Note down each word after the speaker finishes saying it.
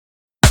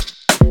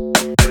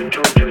Is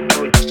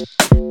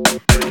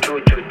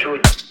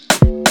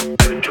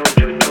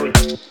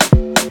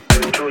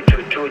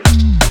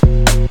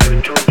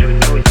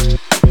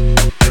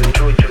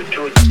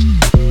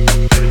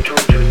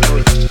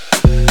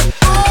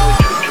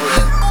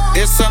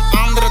een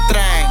andere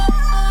trein,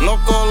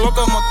 Loco,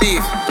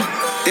 locomotief.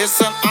 Is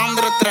een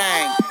andere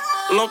trein,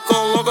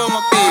 Loco,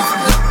 locomotief.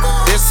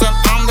 Is een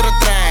andere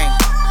trein,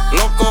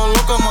 Loco,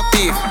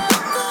 locomotief.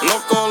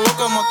 Loco,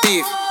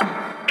 locomotief.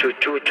 Choo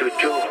choo choo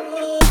choo.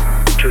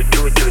 Choo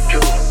choo choo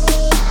choo.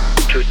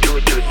 Choo choo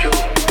choo choo.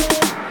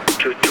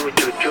 Choo choo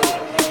choo choo.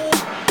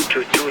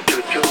 Choo choo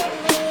choo choo.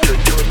 Choo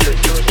choo choo choo. Choo choo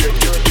choo choo.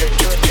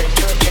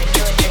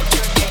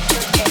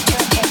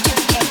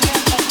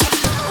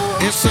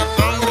 Is een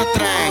andere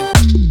trein.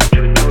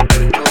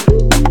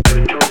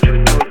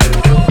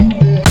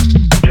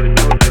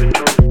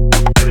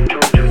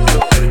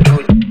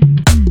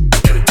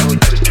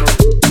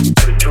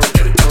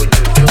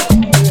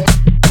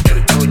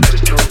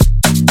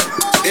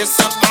 Is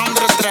een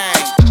andere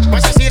trein.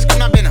 Passagiers, kom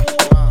naar binnen.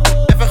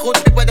 Even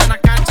goed pippen, dan naar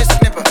kaartjes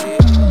knippen.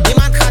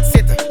 Niemand gaat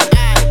zitten.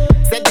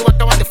 Zet die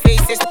wakker, want de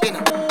feest is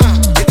binnen.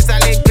 Dit is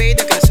alleen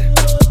tweede klasse.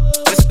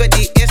 We zoeken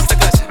die eerste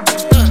klasse.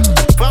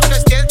 Volg de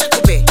stilte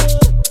coupé.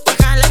 We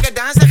gaan lekker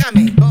dansen, ga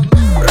mee.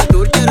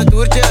 Retourtje,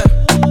 retourtje.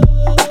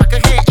 We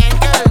pakken geen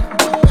enkel.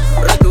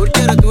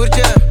 Retourtje,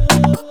 retourtje.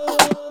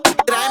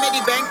 Draai met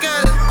die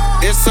benkel.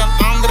 Is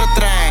een andere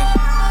trein.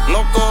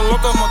 Loco,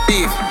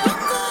 locomotief.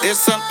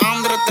 Is een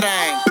andere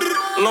trein.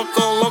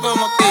 Loco,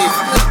 locomotief.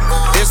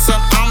 Is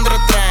een andere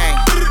trein.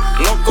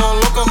 Loco,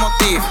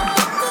 locomotief.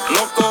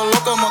 Loco,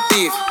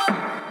 locomotief.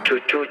 Choo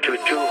choo choo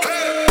choo.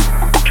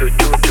 Choo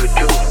choo choo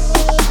choo.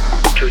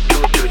 Choo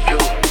choo choo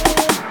choo.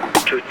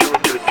 Choo choo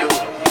choo choo.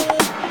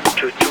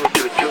 Choo choo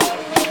choo choo.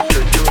 Choo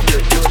choo choo choo.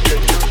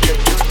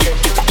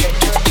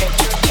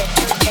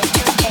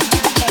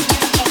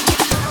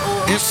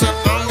 Is een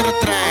andere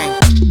trein.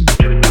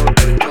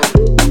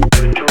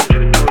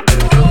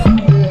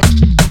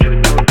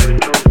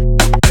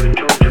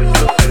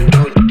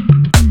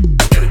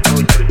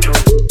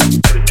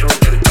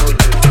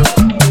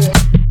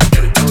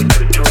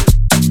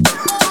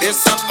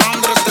 Is een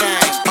andere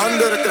trein.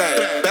 Andere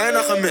trein,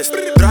 bijna gemist.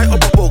 Draai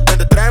op een boek, ben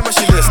de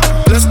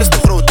treinmachinist. Plus is